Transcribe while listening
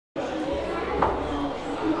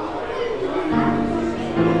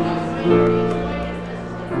Did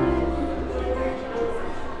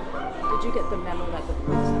you get the memo that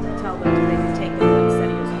tell them they can take the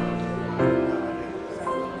poinsettias home?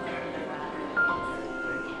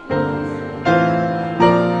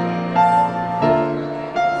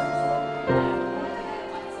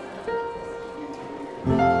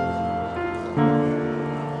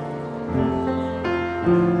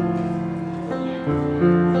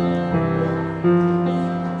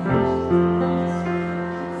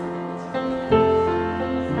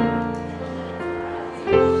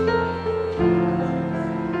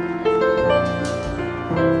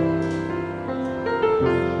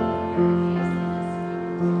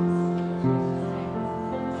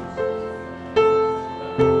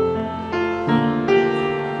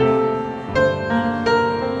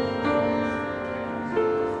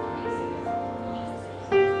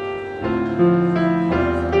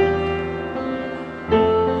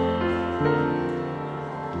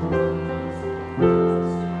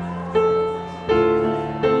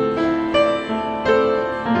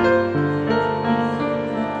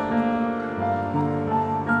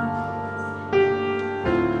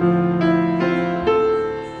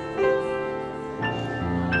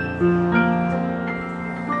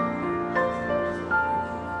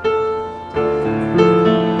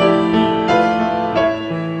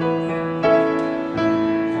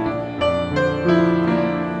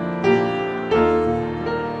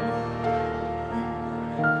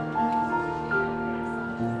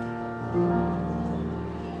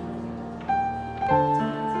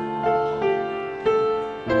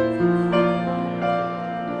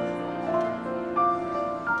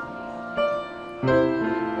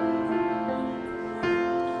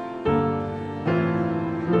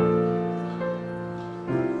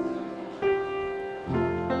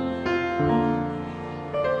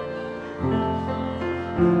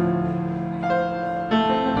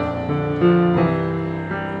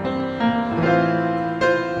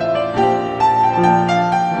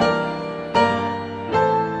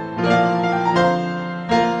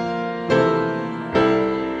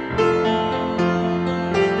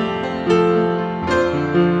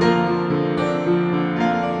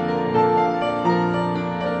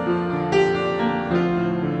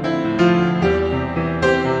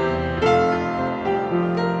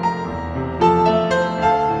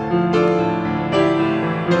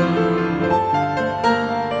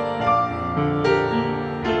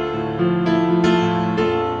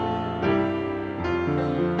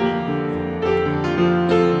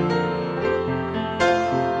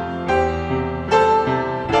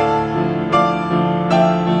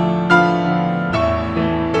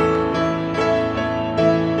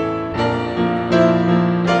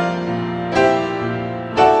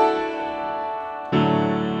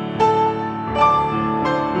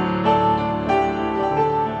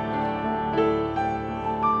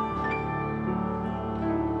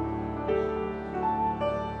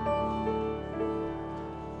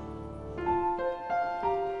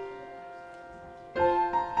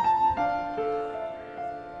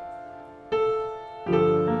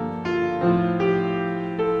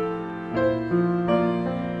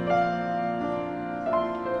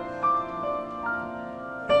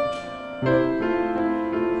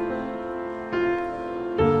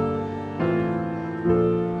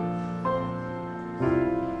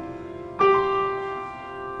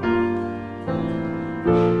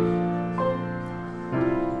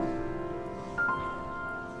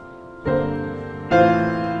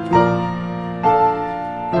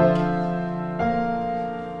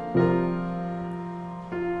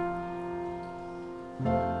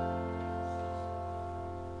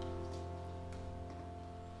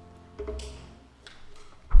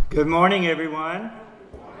 Good morning, everyone.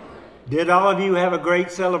 Did all of you have a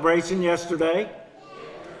great celebration yesterday?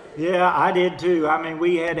 Yeah, I did too. I mean,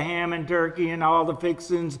 we had ham and turkey and all the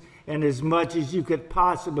fixings and as much as you could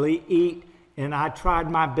possibly eat, and I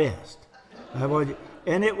tried my best.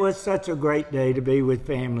 And it was such a great day to be with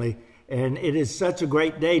family, and it is such a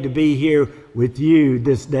great day to be here with you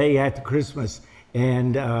this day after Christmas.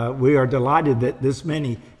 And we are delighted that this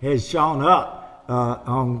many has shown up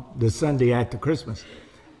on the Sunday after Christmas.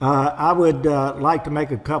 I would like to make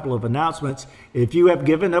a couple of announcements. If you have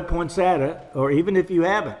given up poinsettia, or even if you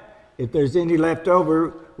haven't, if there's any left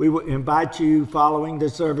over, we will invite you following the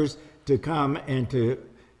service to come and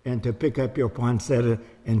to pick up your poinsettia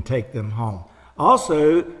and take them home.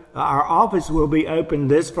 Also, our office will be open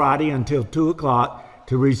this Friday until 2 o'clock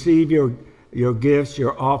to receive your gifts,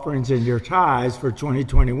 your offerings, and your tithes for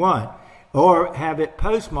 2021, or have it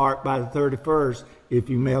postmarked by the 31st if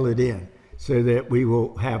you mail it in, so that we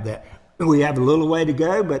will have that. We have a little way to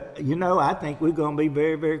go, but you know, I think we're going to be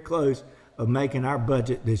very, very close of making our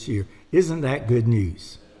budget this year. Isn't that good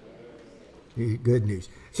news? Good news.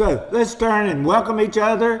 So let's turn and welcome each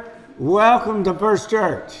other. Welcome to First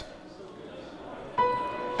Church.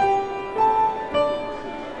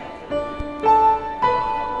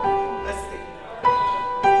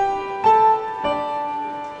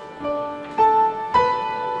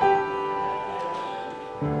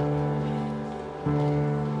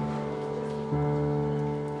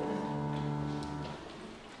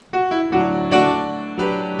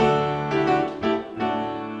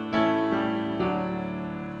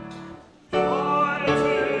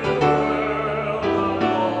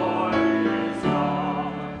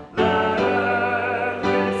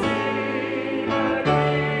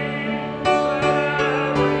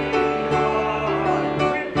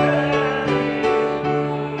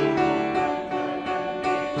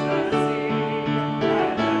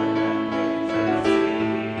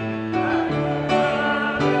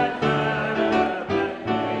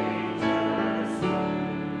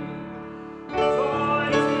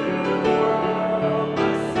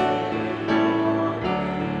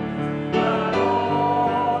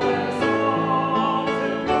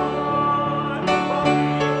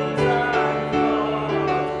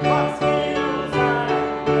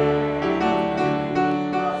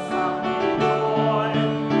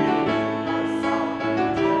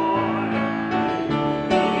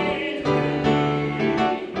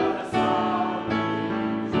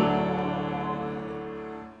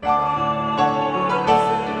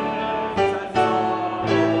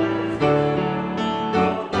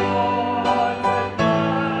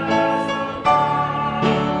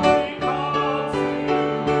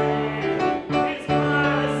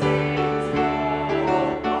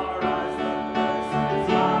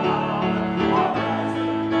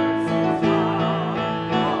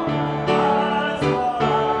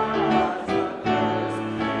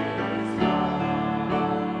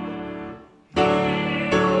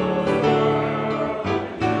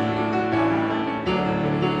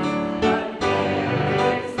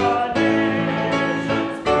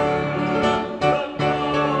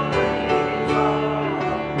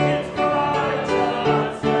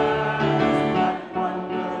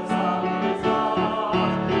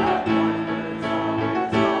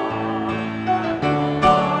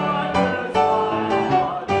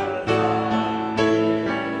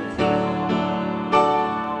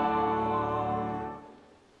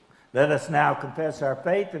 Let us now confess our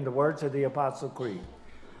faith in the words of the Apostle Creed.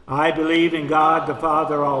 I believe in God the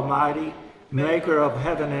Father Almighty, maker of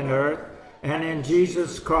heaven and earth, and in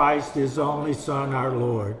Jesus Christ, his only Son, our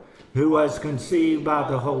Lord, who was conceived by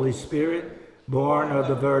the Holy Spirit, born of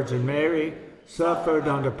the Virgin Mary, suffered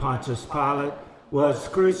under Pontius Pilate, was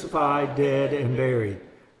crucified, dead, and buried.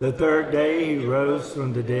 The third day he rose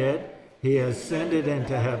from the dead. He ascended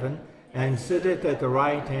into heaven, and sitteth at the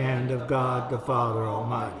right hand of God the Father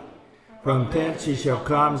Almighty. From thence he shall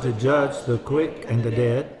come to judge the quick and the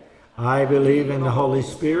dead. I believe in the Holy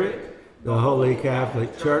Spirit, the Holy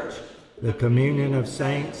Catholic Church, the communion of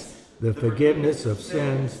saints, the forgiveness of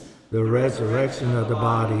sins, the resurrection of the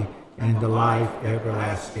body, and the life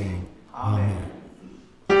everlasting. Amen.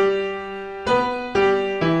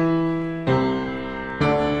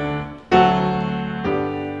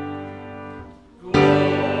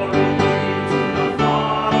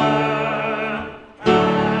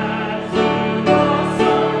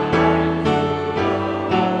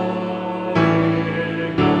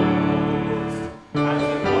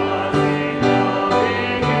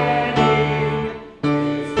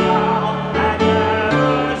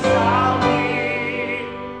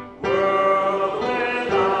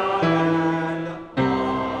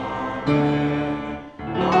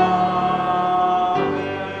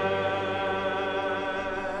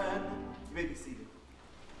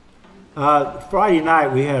 Friday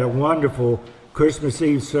night we had a wonderful Christmas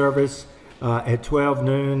Eve service at 12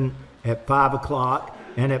 noon at 5 o'clock.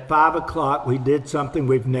 And at 5 o'clock we did something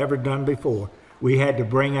we've never done before. We had to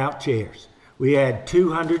bring out chairs. We had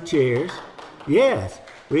 200 chairs. Yes,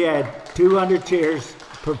 we had 200 chairs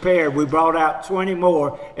prepared. We brought out 20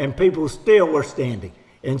 more and people still were standing.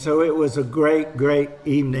 And so it was a great, great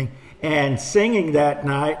evening. And singing that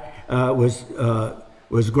night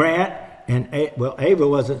was Grant. And Ava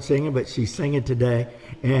wasn't singing, but she's singing today.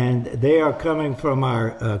 And they are coming from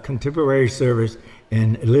our contemporary service,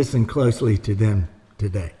 and listen closely to them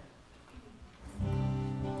today.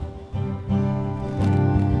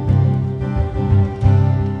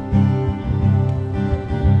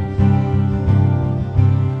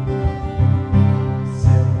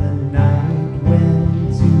 Said the night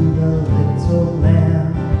wind to the little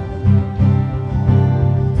lamb,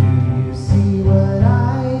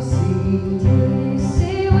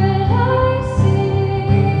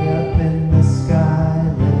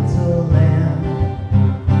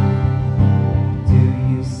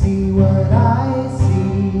 what I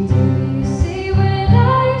see? Do you see what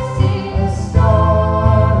I see? A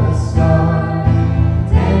star,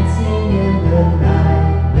 dancing in the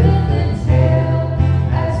night with a tail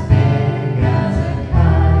as big as a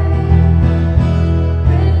kite.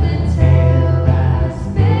 With a tail as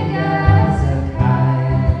big as a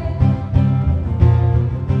kite.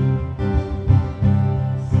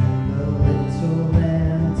 Send the little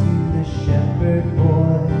lamb to the shepherd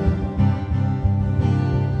boy.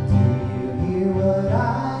 What I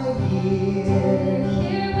hear,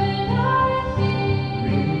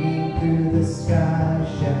 ringing through the sky,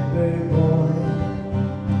 shepherd boy.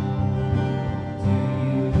 Do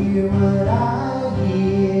you hear what I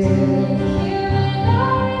hear?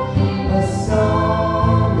 A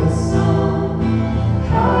song,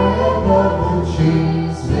 high above the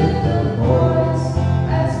trees, with a voice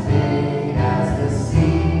as big as the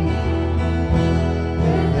sea,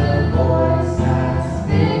 with a voice as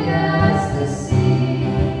big as the sea.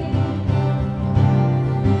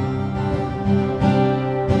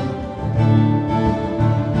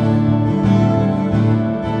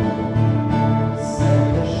 Send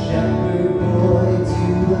the shepherd boy to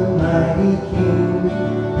the mighty king.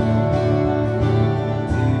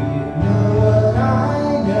 Do you know what I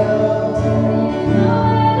know?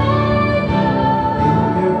 In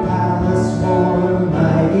your palace warm,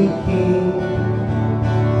 mighty king.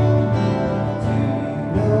 Do you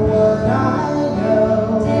know what I know?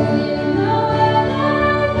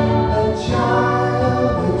 A child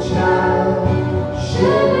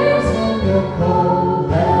shivers in the cold.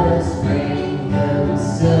 Let us bring him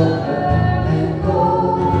silver and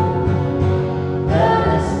gold. Let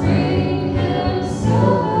us bring him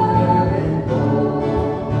silver and gold.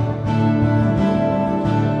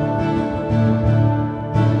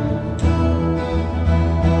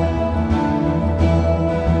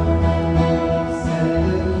 Send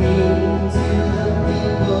the king to the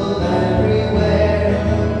people everywhere.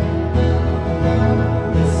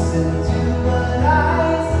 Listen to what I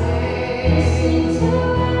say.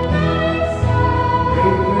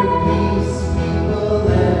 Pray for peace, people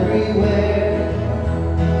everywhere.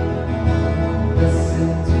 Listen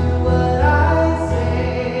to what I say.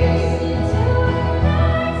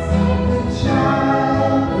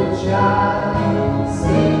 The child,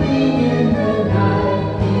 sleeping in the night,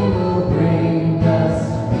 he will bring us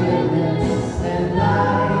goodness and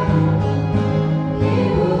light. He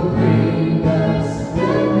will bring us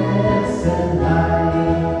goodness and light.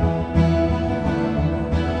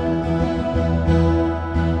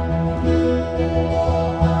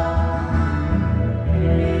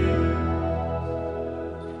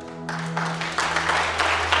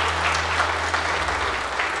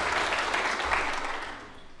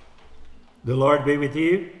 The Lord be with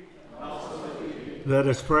you. Let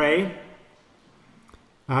us pray.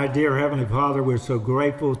 Our dear Heavenly Father, we're so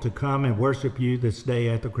grateful to come and worship you this day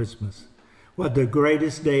after Christmas. What the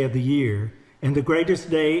greatest day of the year and the greatest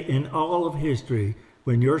day in all of history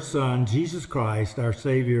when your Son, Jesus Christ, our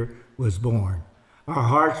Savior, was born. Our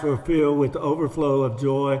hearts were filled with the overflow of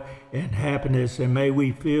joy and happiness, and may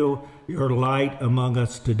we feel your light among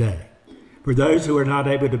us today. For those who are not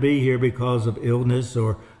able to be here because of illness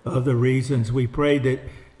or other reasons, we pray that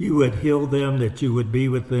you would heal them, that you would be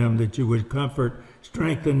with them, that you would comfort,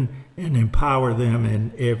 strengthen, and empower them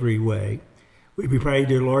in every way. We pray,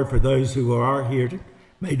 dear Lord, for those who are here,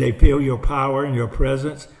 may they feel your power and your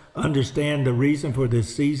presence, understand the reason for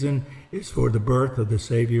this season is for the birth of the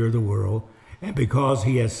Savior of the world. And because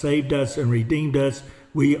he has saved us and redeemed us,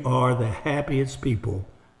 we are the happiest people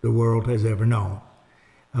the world has ever known.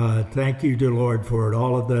 Thank you, dear Lord, for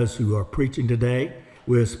all of those who are preaching today.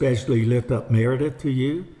 We especially lift up Meredith to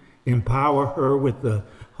you. Empower her with the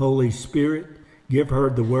Holy Spirit. Give her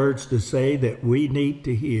the words to say that we need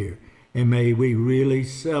to hear. And may we really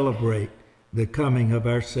celebrate the coming of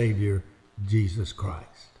our Savior, Jesus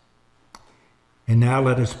Christ. And now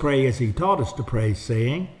let us pray as he taught us to pray,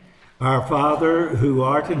 saying, Our Father, who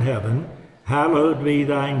art in heaven, hallowed be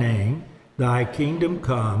thy name. Thy kingdom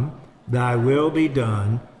come, thy will be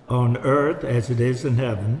done, on earth as it is in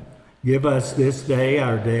heaven. Give us this day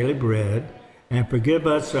our daily bread, and forgive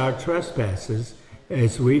us our trespasses,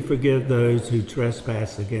 as we forgive those who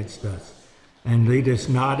trespass against us. And lead us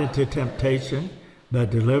not into temptation, but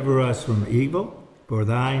deliver us from evil. For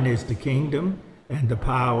thine is the kingdom, and the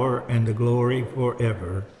power, and the glory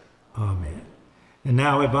forever. Amen. And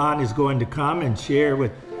now Yvonne is going to come and share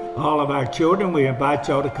with all of our children. We invite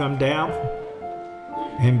y'all to come down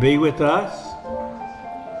and be with us.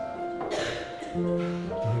 There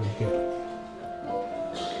we go.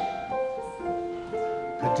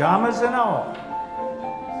 Pajamas and all.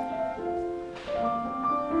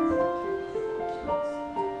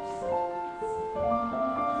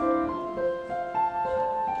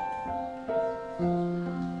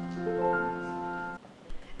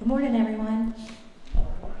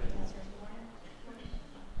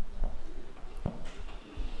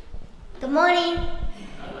 Good morning.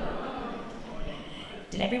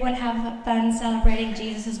 Did everyone have fun celebrating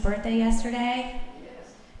Jesus' birthday yesterday?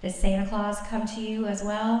 Did Santa Claus come to you as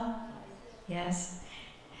well? Yes.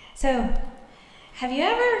 So, have you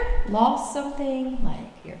ever lost something, like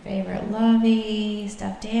your favorite lovey,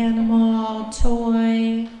 stuffed animal,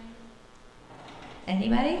 toy?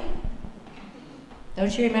 Anybody?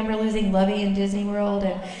 Don't you remember losing Lovey in Disney World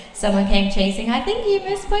and someone came chasing, I think you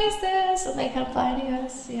misplaced this, and they come finding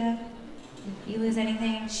us? Yeah. You lose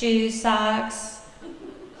anything? Shoes, socks?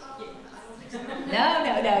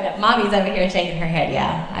 No. Mommy's over here shaking her head.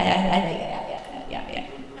 Yeah, I think yeah.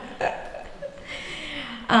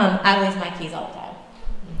 I lose my keys all the time.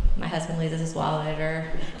 My husband loses his wallet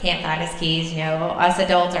or can't find his keys. You know, us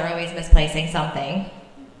adults are always misplacing something.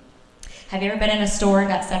 Have you ever been in a store and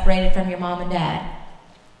got separated from your mom and dad?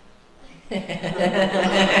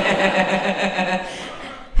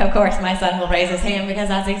 Of course, my son will raise his hand because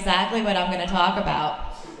that's exactly what I'm going to talk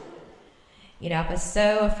about. You know, I was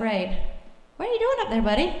so afraid. What are you doing up there,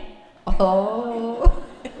 buddy? Oh.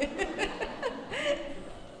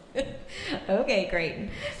 Okay, great.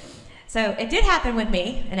 So it did happen with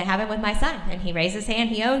me, and it happened with my son, and he raised his hand,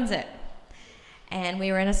 he owns it. And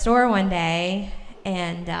we were in a store one day,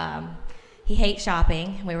 and he hates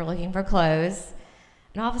shopping, and we were looking for clothes,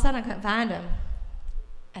 and all of a sudden I couldn't find him.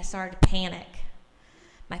 I started to panic.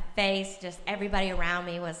 My face, just everybody around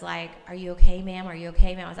me was like, are you okay, ma'am? Are you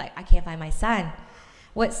okay, ma'am? I was like, I can't find my son.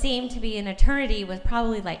 What seemed to be an eternity was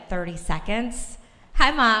probably like 30 seconds. Hi,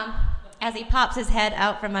 Mom, as he pops his head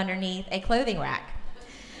out from underneath a clothing rack.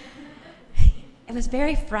 It was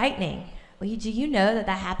very frightening. Well, do you know that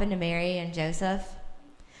happened to Mary and Joseph?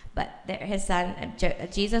 But his son,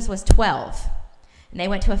 Jesus, was 12. And they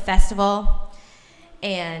went to a festival,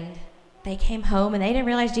 and they came home, and they didn't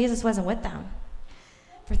realize Jesus wasn't with them.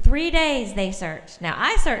 For 3 days, they searched. Now,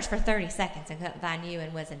 I searched for 30 seconds and couldn't find you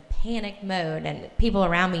and was in panic mode, and people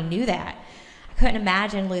around me knew that. I couldn't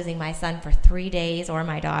imagine losing my son for 3 days or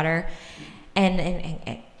my daughter, and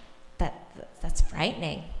that's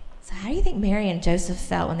frightening. So how do you think Mary and Joseph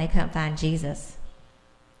felt when they couldn't find Jesus?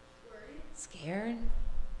 Worried. Scared?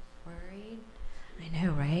 Worried? I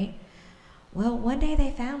know, right? Well, one day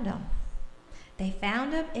they found him. They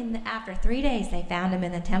found him after 3 days, they found him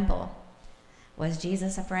in the temple. Was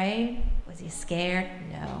Jesus afraid? Was he scared?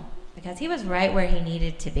 No, because he was right where he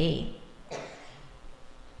needed to be.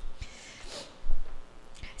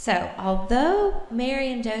 So, although Mary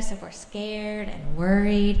and Joseph were scared and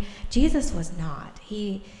worried, Jesus was not.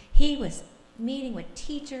 He was meeting with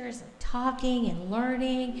teachers and talking and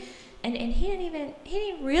learning, and he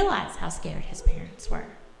didn't realize how scared his parents were.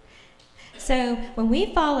 So, when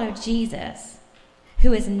we follow Jesus,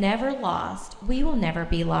 who is never lost, we will never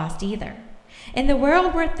be lost either. In the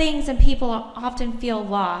world where things and people often feel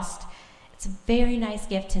lost, it's a very nice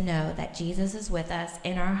gift to know that Jesus is with us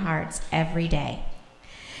in our hearts every day.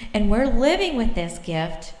 And we're living with this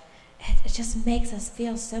gift. It just makes us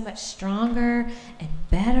feel so much stronger and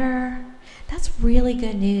better. That's really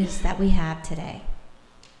good news that we have today.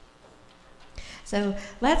 So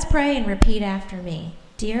let's pray and repeat after me.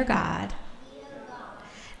 Dear God,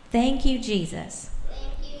 thank you, Jesus,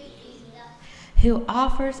 who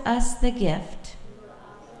offers us the gift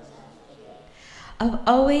of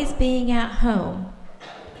always being at home,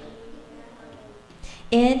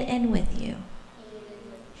 in and with you.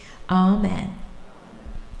 Amen.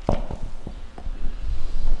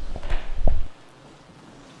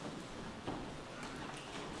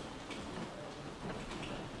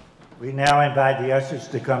 We now invite the ushers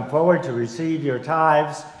to come forward to receive your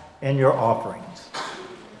tithes and your offerings.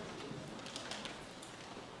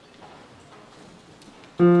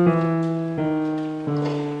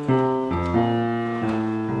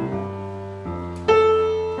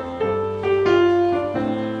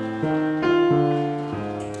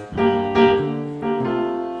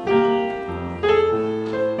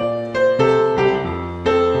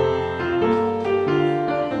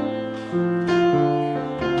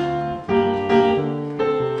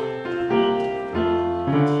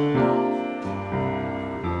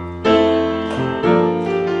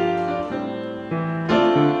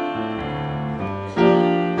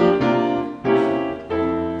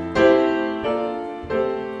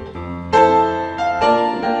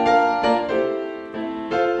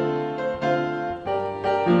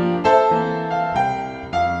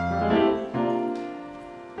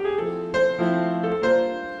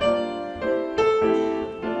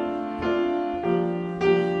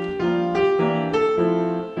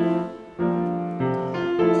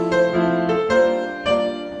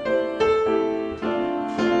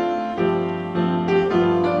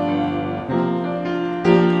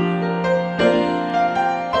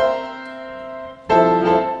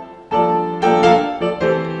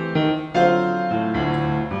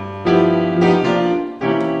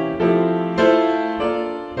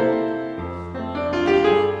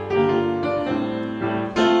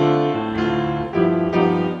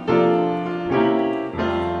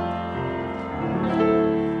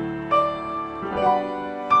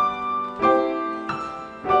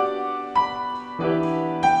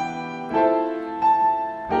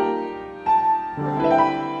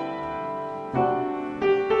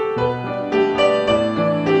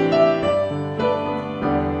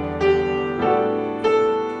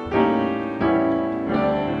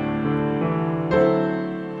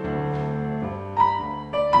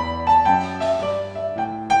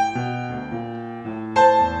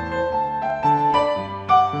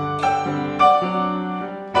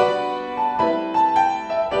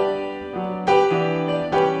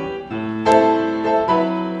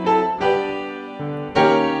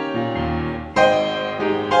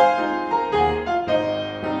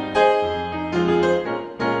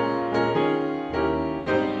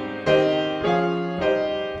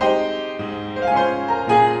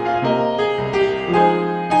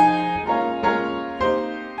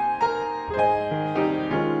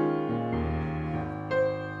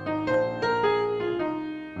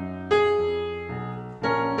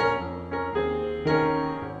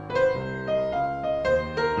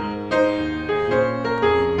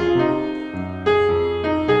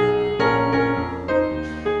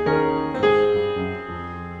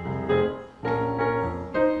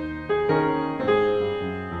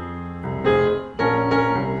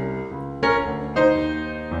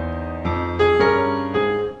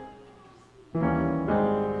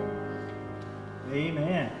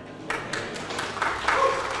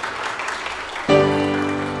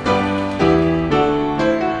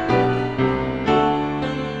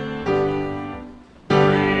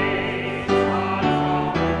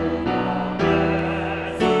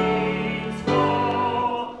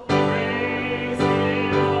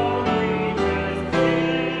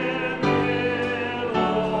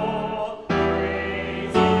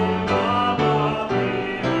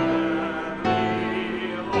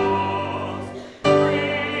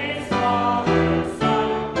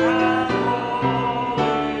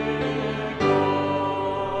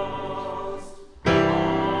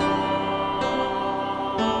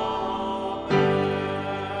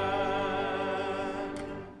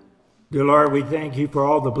 Dear Lord, we thank you for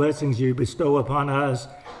all the blessings you bestow upon us,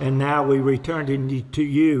 and now we return to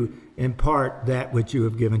you in part that which you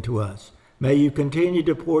have given to us. May you continue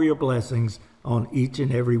to pour your blessings on each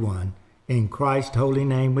and every one. In Christ's holy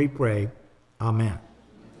name we pray. Amen.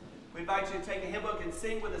 We invite you to take a hymn book and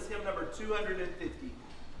sing with us hymn number 250.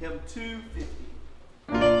 Hymn 250.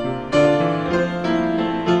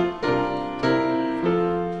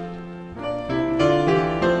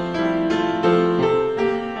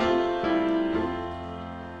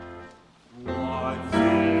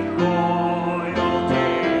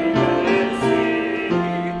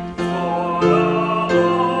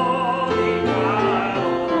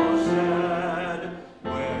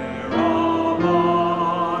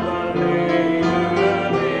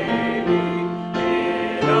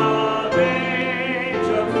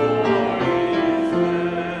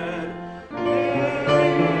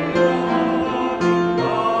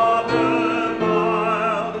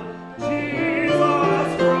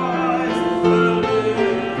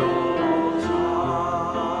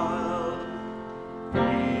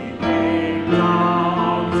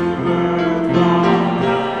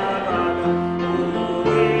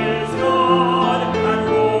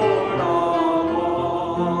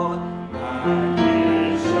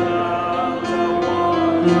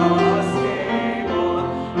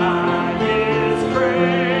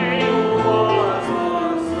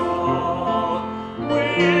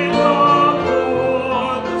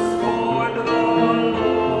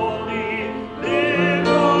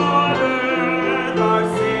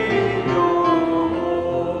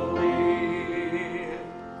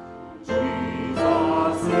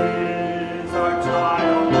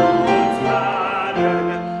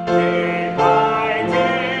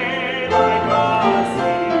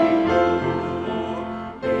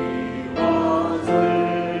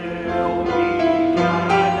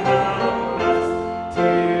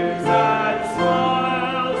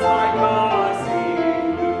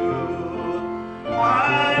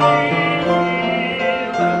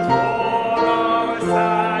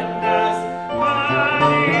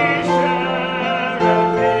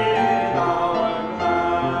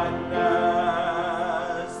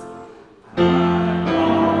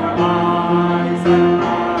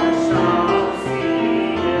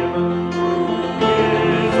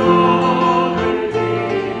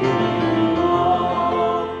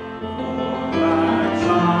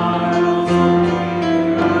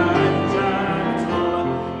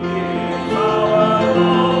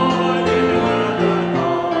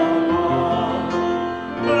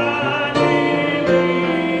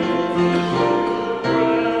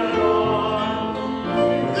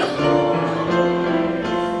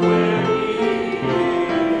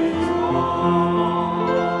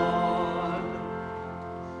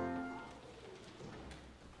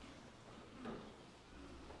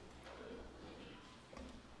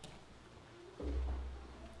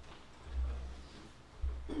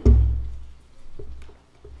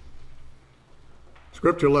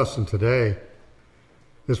 Scripture lesson today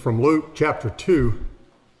is from Luke chapter 2,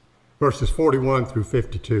 verses 41 through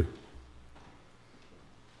 52.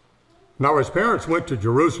 Now his parents went to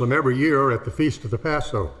Jerusalem every year at the feast of the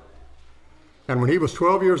Passover. And when he was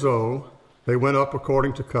 12 years old, they went up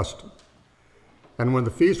according to custom. And when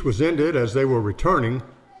the feast was ended, as they were returning,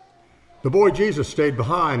 the boy Jesus stayed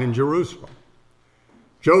behind in Jerusalem.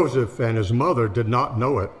 Joseph and his mother did not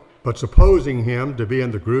know it, but supposing him to be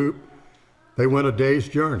in the group, they went a day's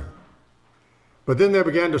journey. But then they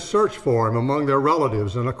began to search for him among their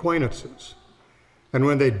relatives and acquaintances. And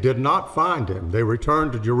when they did not find him, they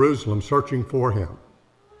returned to Jerusalem searching for him.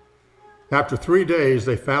 After 3 days,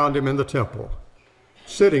 they found him in the temple,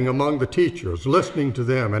 sitting among the teachers, listening to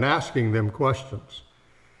them and asking them questions.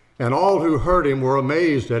 And all who heard him were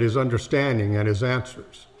amazed at his understanding and his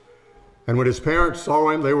answers. And when his parents saw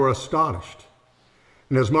him, they were astonished.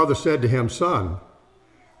 And his mother said to him, "Son,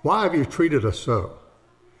 why have you treated us so?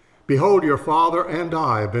 Behold, your father and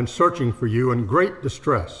I have been searching for you in great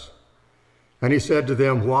distress." And he said to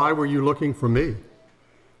them, "Why were you looking for me?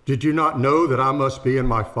 Did you not know that I must be in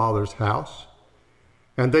my Father's house?"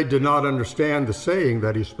 And they did not understand the saying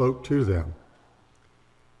that he spoke to them.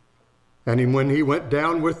 And when he went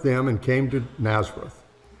down with them and came to Nazareth,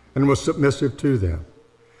 and was submissive to them,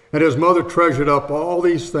 and his mother treasured up all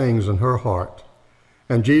these things in her heart,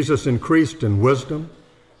 and Jesus increased in wisdom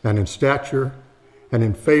and in stature and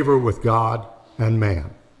in favor with God and man.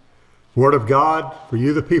 Word of God for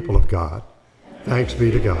you, the people of God. Thanks be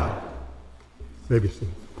to God. Maybe see.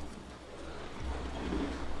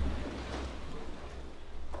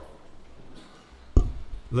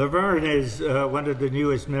 Laverne is one of the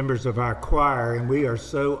newest members of our choir, and we are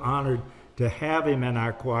so honored to have him in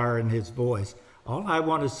our choir and his voice. All I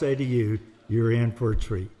want to say to you, you're in for a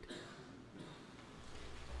treat.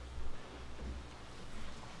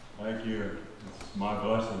 Thank you. It's my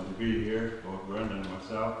blessing to be here, both Brenda and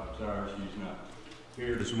myself. I'm sorry she's not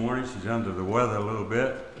here this morning. She's under the weather a little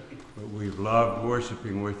bit, but we've loved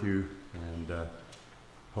worshiping with you and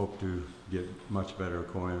hope to get much better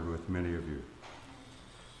acquainted with many of you.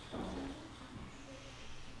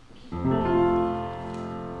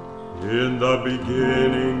 In the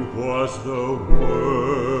beginning was the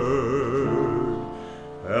Word,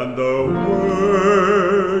 and the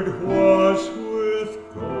Word was with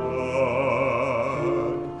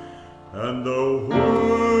God, and the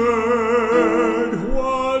Word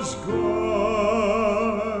was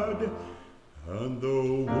God, and the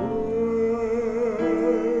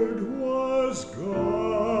Word was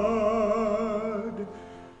God,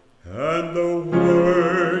 and the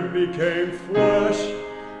Word became flesh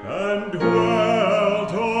and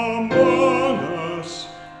dwelt among us,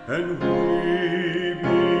 and we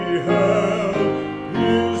beheld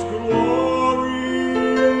his glory,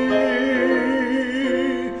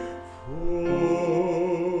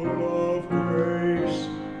 full of grace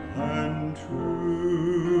and truth,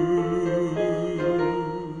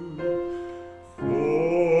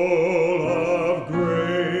 full of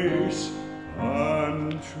grace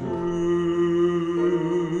and truth.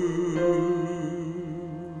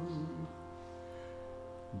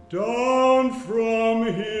 Down from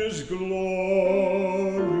his glory,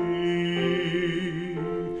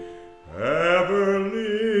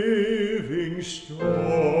 ever-living story,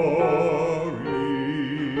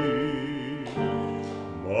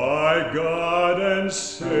 my God and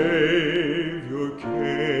Savior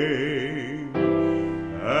came,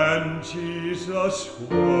 and Jesus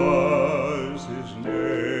was his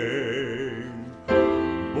name,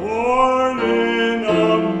 born in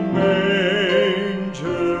a manger,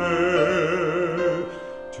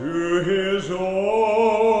 to his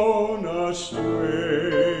own a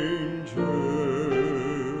stranger,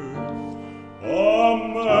 a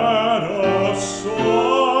man of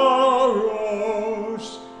sorrows,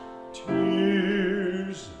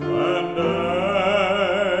 tears, and agony.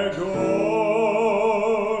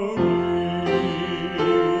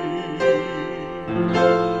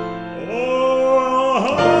 Oh,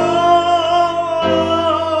 how I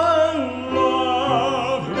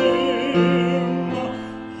love him,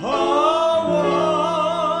 how I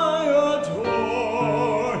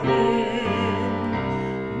adore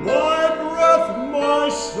him, my breath, my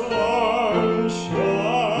sunshine,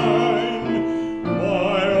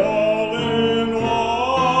 my all in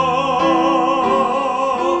all,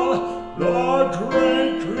 the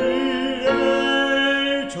great Creator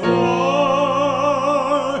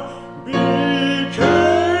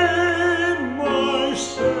became my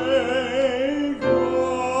Savior,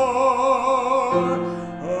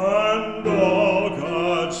 and all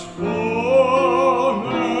God's fullness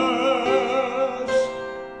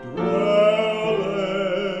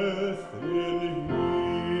dwelleth in him.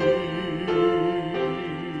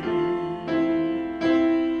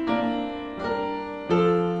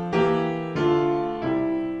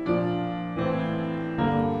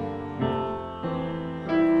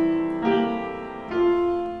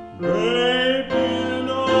 Babe in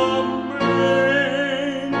a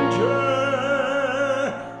manger,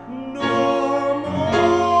 no more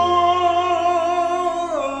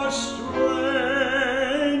a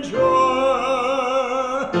stranger.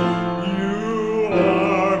 You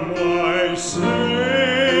are my Savior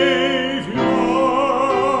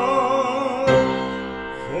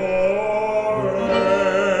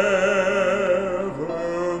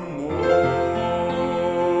forevermore.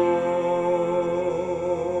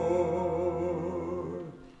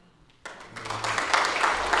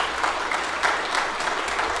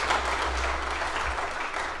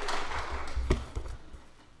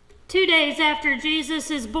 2 days after Jesus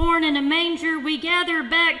is born in a manger, we gather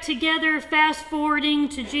back together, fast forwarding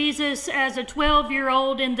to Jesus as a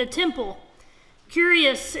 12-year-old in the temple,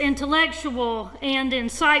 curious, intellectual, and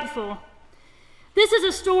insightful. This is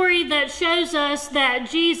a story that shows us that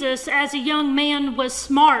Jesus, as a young man, was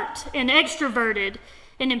smart and extroverted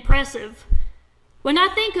and impressive. When I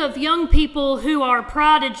think of young people who are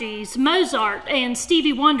prodigies, Mozart and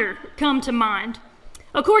Stevie Wonder come to mind.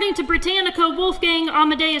 According to Britannica, Wolfgang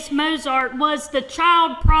Amadeus Mozart was the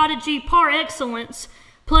child prodigy par excellence,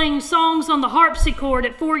 playing songs on the harpsichord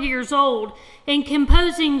at 4 years old and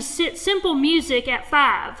composing simple music at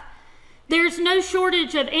 5. There's no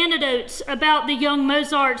shortage of anecdotes about the young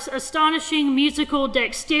Mozart's astonishing musical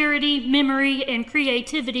dexterity, memory, and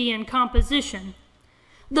creativity in composition.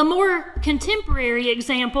 The more contemporary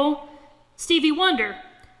example, Stevie Wonder.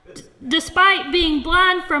 Despite being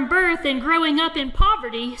blind from birth and growing up in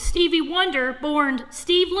poverty, Stevie Wonder, born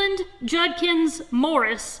Steveland Judkins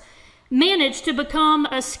Morris, managed to become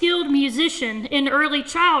a skilled musician in early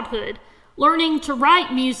childhood, learning to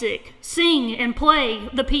write music, sing, and play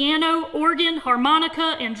the piano, organ,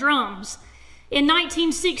 harmonica, and drums. In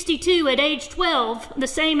 1962, at age 12, the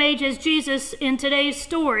same age as Jesus in today's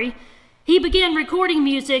story, he began recording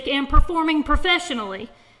music and performing professionally.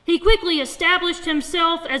 He quickly established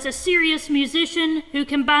himself as a serious musician who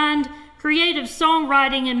combined creative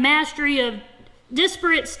songwriting and mastery of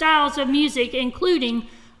disparate styles of music, including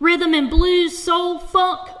rhythm and blues, soul,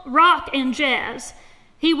 funk, rock, and jazz.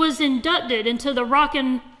 He was inducted into the Rock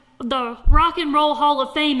and Roll Hall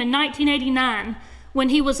of Fame in 1989 when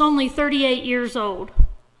he was only 38 years old.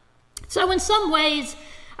 So in some ways,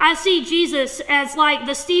 I see Jesus as like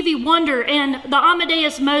the Stevie Wonder and the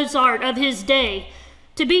Amadeus Mozart of his day.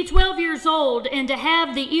 To be 12 years old and to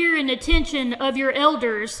have the ear and attention of your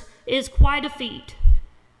elders is quite a feat.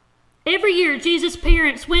 Every year, Jesus'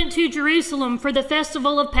 parents went to Jerusalem for the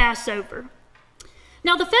festival of Passover.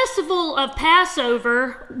 Now, the festival of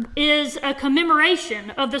Passover is a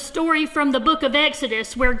commemoration of the story from the book of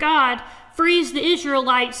Exodus, where God frees the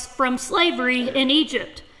Israelites from slavery in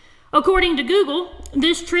Egypt. According to Google,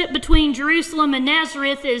 this trip between Jerusalem and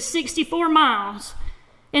Nazareth is 64 miles.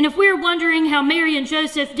 And if we're wondering how Mary and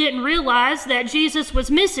Joseph didn't realize that Jesus was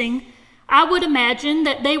missing, I would imagine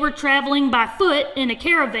that they were traveling by foot in a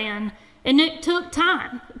caravan, and it took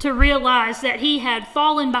time to realize that he had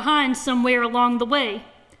fallen behind somewhere along the way.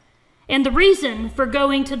 And the reason for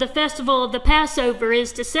going to the festival of the Passover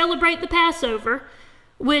is to celebrate the Passover,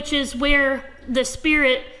 which is where the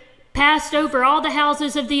Spirit passed over all the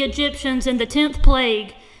houses of the Egyptians in the 10th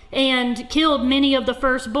plague and killed many of the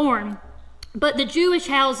firstborn. But the Jewish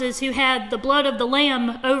houses who had the blood of the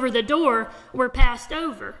Lamb over the door were passed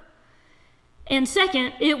over. And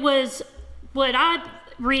second, it was, what I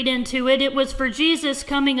read into it, it was for Jesus'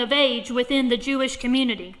 coming of age within the Jewish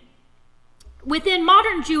community. Within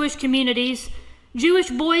modern Jewish communities, Jewish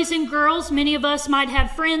boys and girls, many of us might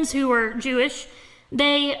have friends who are Jewish,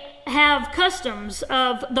 they have customs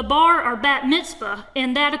of the bar or bat mitzvah,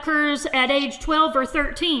 and that occurs at age 12 or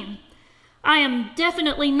 13. I am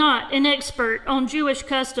definitely not an expert on Jewish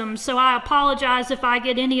customs, so I apologize if I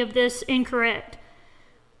get any of this incorrect.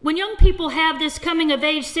 When young people have this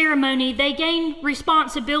coming-of-age ceremony, they gain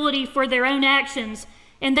responsibility for their own actions,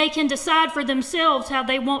 and they can decide for themselves how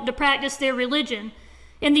they want to practice their religion.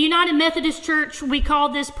 In the United Methodist Church, we call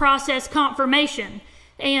this process confirmation,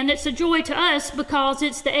 and it's a joy to us because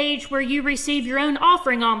it's the age where you receive your own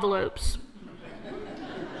offering envelopes.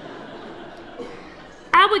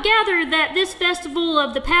 I would gather that this festival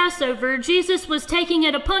of the Passover, Jesus was taking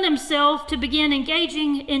it upon himself to begin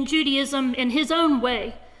engaging in Judaism in his own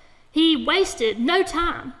way. He wasted no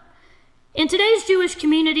time. In today's Jewish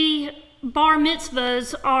community, bar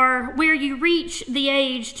mitzvahs are where you reach the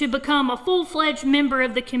age to become a full-fledged member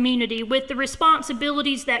of the community with the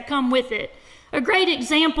responsibilities that come with it. A great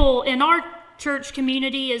example in our church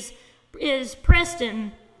community is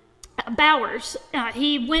Preston Bowers.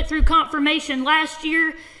 He went through confirmation last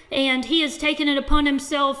year, and he has taken it upon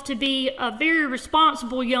himself to be a very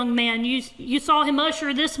responsible young man. You saw him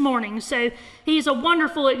usher this morning, so he's a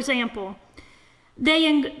wonderful example.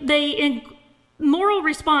 Moral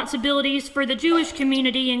responsibilities for the Jewish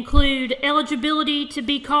community include eligibility to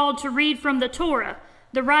be called to read from the Torah,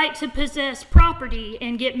 the right to possess property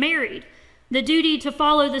and get married, the duty to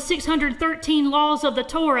follow the 613 laws of the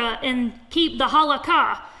Torah and keep the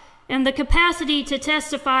halakha, and the capacity to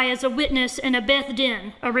testify as a witness in a Beth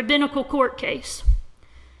Din, a rabbinical court case.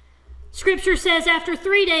 Scripture says, after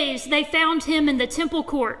 3 days they found him in the temple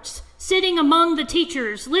courts, sitting among the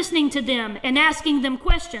teachers, listening to them and asking them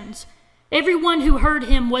questions. Everyone who heard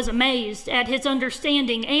him was amazed at his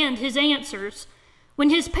understanding and his answers. When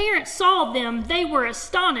his parents saw them, they were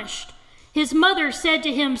astonished. His mother said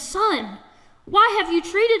to him, "Son, why have you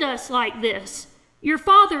treated us like this? Your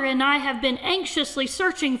father and I have been anxiously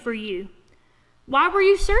searching for you." "Why were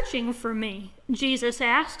you searching for me?" Jesus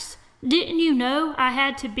asks. "Didn't you know I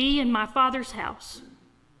had to be in my Father's house?"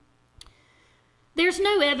 There's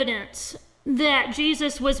no evidence that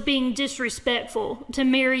Jesus was being disrespectful to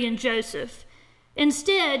Mary and Joseph.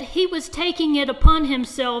 Instead, he was taking it upon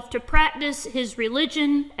himself to practice his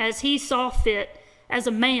religion as he saw fit as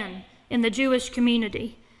a man in the Jewish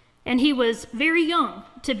community. And he was very young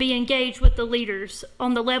to be engaged with the leaders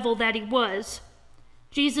on the level that he was.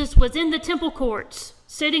 Jesus was in the temple courts,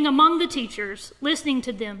 sitting among the teachers, listening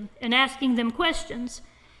to them and asking them questions.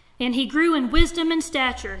 And he grew in wisdom and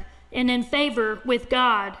stature and in favor with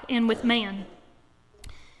God and with man.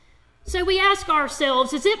 So we ask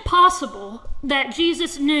ourselves, is it possible that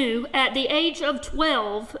Jesus knew at the age of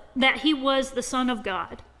 12 that he was the Son of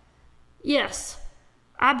God? Yes,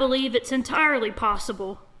 I believe it's entirely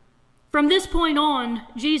possible. From this point on,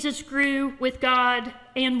 Jesus grew with God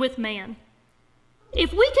and with man.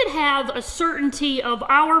 If we could have a certainty of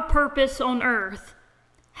our purpose on earth,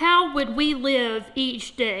 how would we live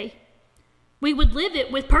each day? We would live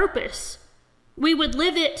it with purpose. We would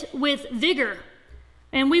live it with vigor.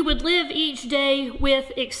 And we would live each day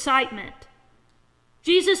with excitement.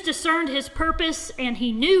 Jesus discerned his purpose, and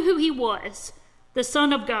he knew who he was, the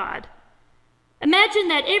Son of God. Imagine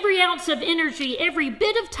that every ounce of energy, every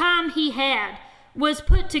bit of time he had, was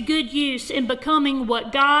put to good use in becoming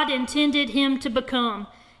what God intended him to become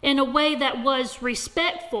in a way that was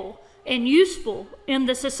respectful and useful in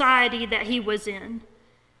the society that he was in.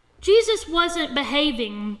 Jesus wasn't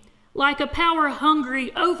behaving like a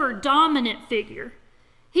power-hungry, over-dominant figure.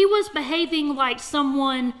 He was behaving like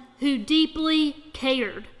someone who deeply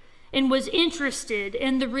cared and was interested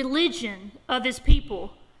in the religion of his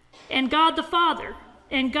people and God the Father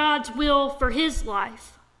and God's will for his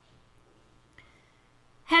life.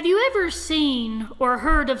 Have you ever seen or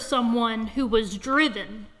heard of someone who was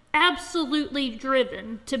driven, absolutely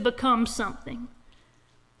driven, to become something?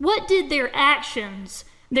 What did their actions,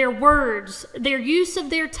 their words, their use of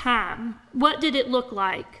their time, what did it look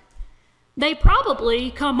like? They probably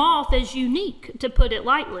come off as unique, to put it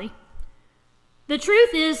lightly. The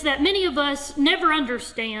truth is that many of us never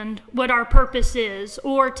understand what our purpose is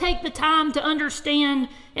or take the time to understand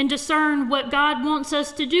and discern what God wants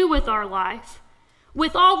us to do with our life.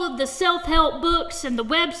 With all of the self-help books and the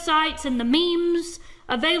websites and the memes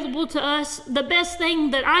available to us, the best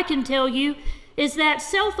thing that I can tell you is that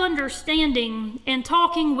self-understanding and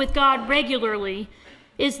talking with God regularly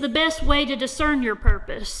is the best way to discern your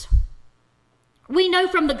purpose. We know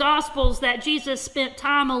from the Gospels that Jesus spent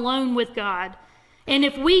time alone with God, and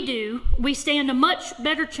if we do, we stand a much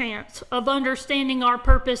better chance of understanding our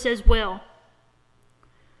purpose as well.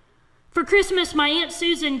 For Christmas, my Aunt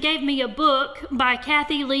Susan gave me a book by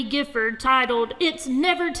Kathy Lee Gifford titled, "It's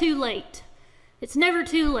Never Too Late." It's never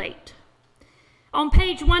too late. On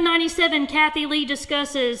page 197, Kathy Lee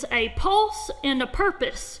discusses a pulse and a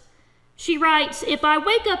purpose. She writes, "If I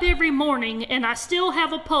wake up every morning and I still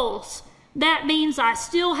have a pulse, that means I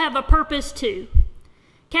still have a purpose too."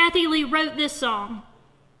 Kathy Lee wrote this song,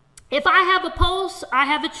 "If I have a pulse, I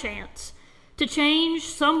have a chance to change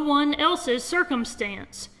someone else's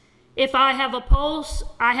circumstance. If I have a pulse,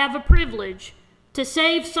 I have a privilege to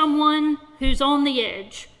save someone who's on the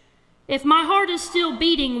edge. If my heart is still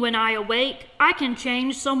beating when I awake, I can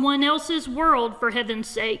change someone else's world for heaven's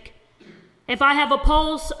sake. If I have a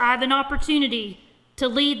pulse, I have an opportunity to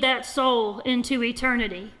lead that soul into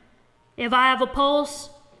eternity. If I have a pulse,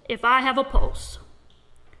 if I have a pulse."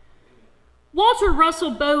 Walter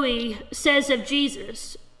Russell Bowie says of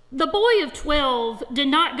Jesus, "The boy of 12 did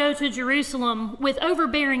not go to Jerusalem with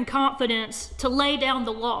overbearing confidence to lay down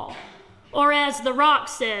the law, or as The Rock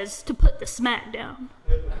says, to put the smack down.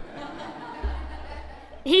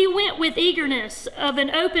 He went with eagerness of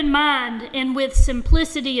an open mind and with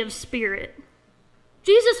simplicity of spirit."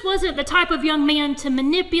 Jesus wasn't the type of young man to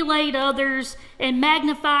manipulate others and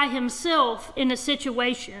magnify himself in a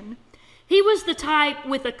situation. He was the type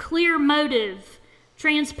with a clear motive,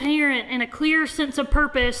 transparent, and a clear sense of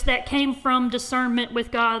purpose that came from discernment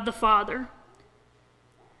with God the Father.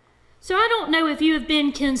 So I don't know if you have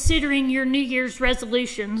been considering your New Year's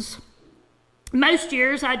resolutions. Most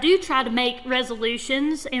years I do try to make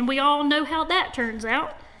resolutions, and we all know how that turns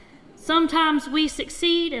out. Sometimes we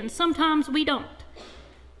succeed and sometimes we don't.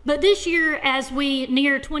 But this year, as we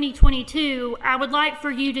near 2022, I would like for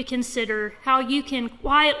you to consider how you can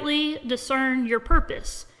quietly discern your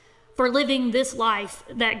purpose for living this life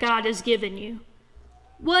that God has given you.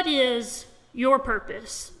 What is your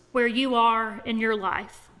purpose where you are in your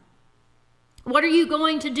life? What are you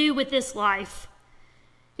going to do with this life?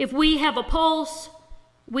 If we have a pulse,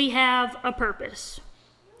 we have a purpose.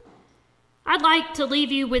 I'd like to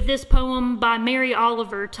leave you with this poem by Mary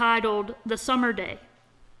Oliver titled "The Summer Day."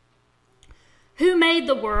 Who made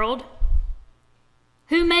the world?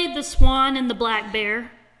 Who made the swan and the black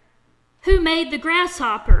bear? Who made the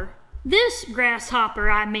grasshopper? This grasshopper,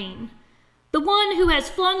 I mean. The one who has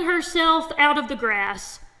flung herself out of the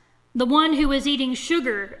grass. The one who is eating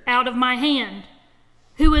sugar out of my hand.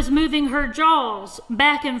 Who is moving her jaws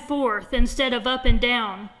back and forth instead of up and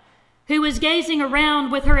down. Who is gazing around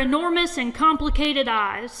with her enormous and complicated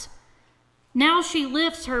eyes. Now she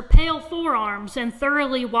lifts her pale forearms and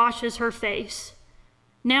thoroughly washes her face.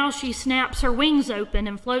 Now she snaps her wings open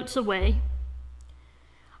and floats away.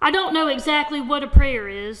 I don't know exactly what a prayer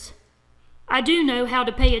is. I do know how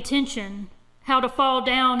to pay attention, how to fall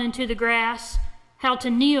down into the grass, how to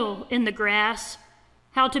kneel in the grass,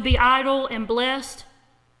 how to be idle and blessed,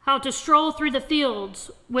 how to stroll through the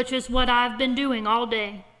fields, which is what I've been doing all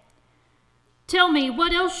day. Tell me,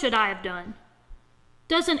 what else should I have done?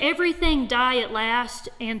 Doesn't everything die at last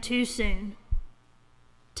and too soon?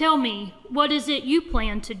 Tell me, what is it you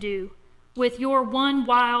plan to do with your one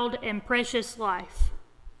wild and precious life?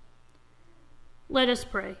 Let us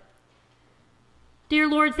pray. Dear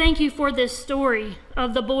Lord, thank you for this story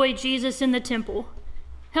of the boy Jesus in the temple.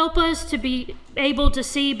 Help us to be able to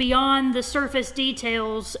see beyond the surface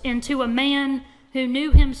details into a man who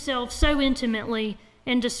knew himself so intimately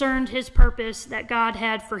and discerned his purpose that God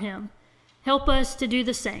had for him. Help us to do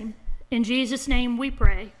the same. In Jesus' name we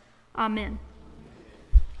pray. Amen.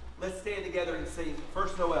 Let's stand together and sing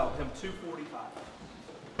First Noel, hymn 245.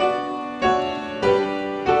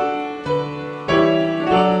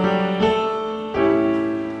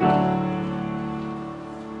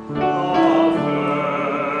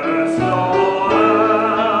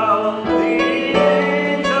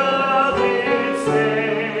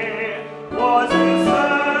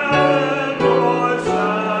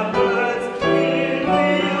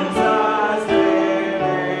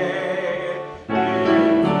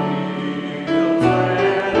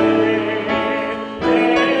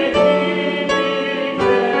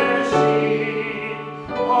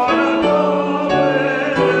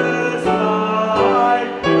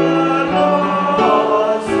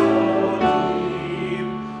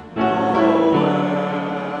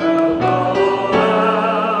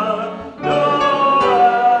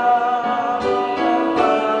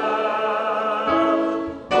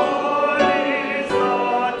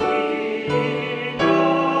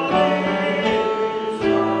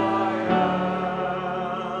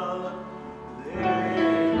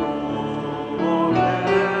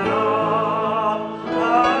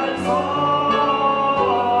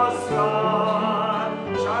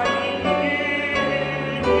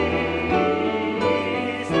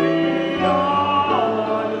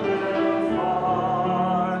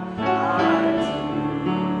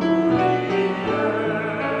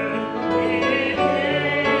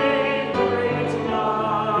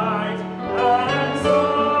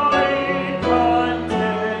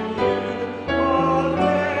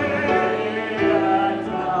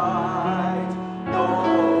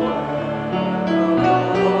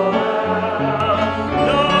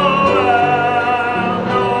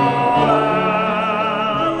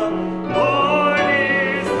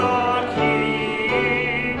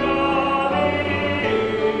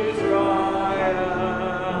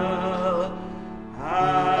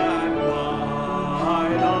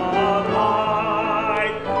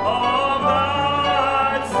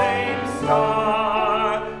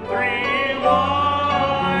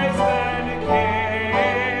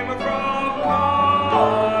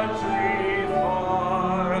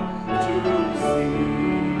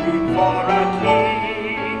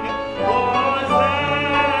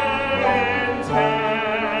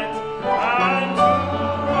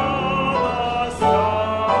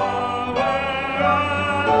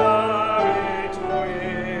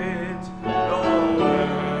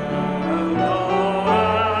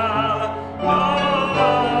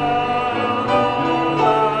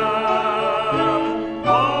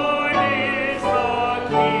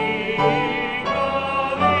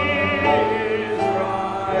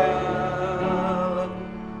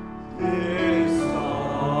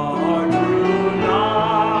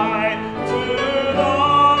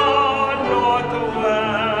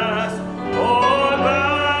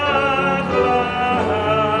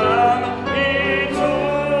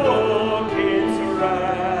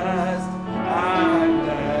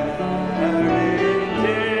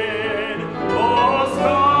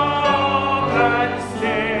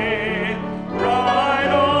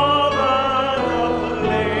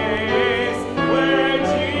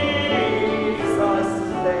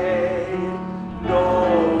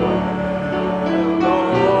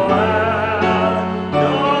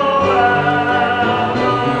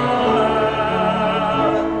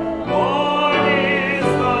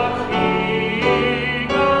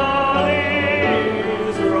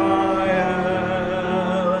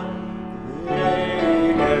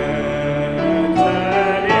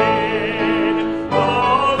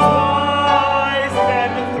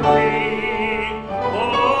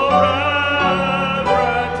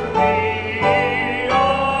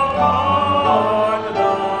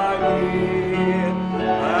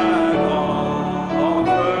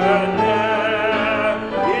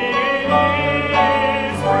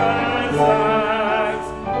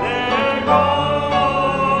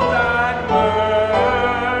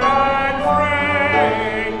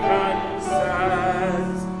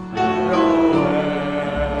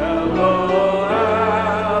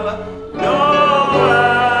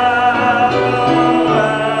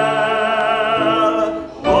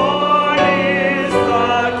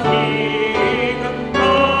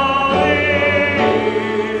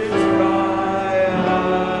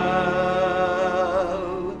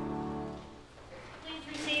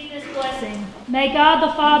 May God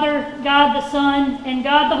the Father, God the Son, and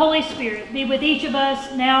God the Holy Spirit be with each of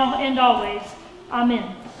us now and always.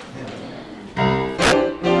 Amen.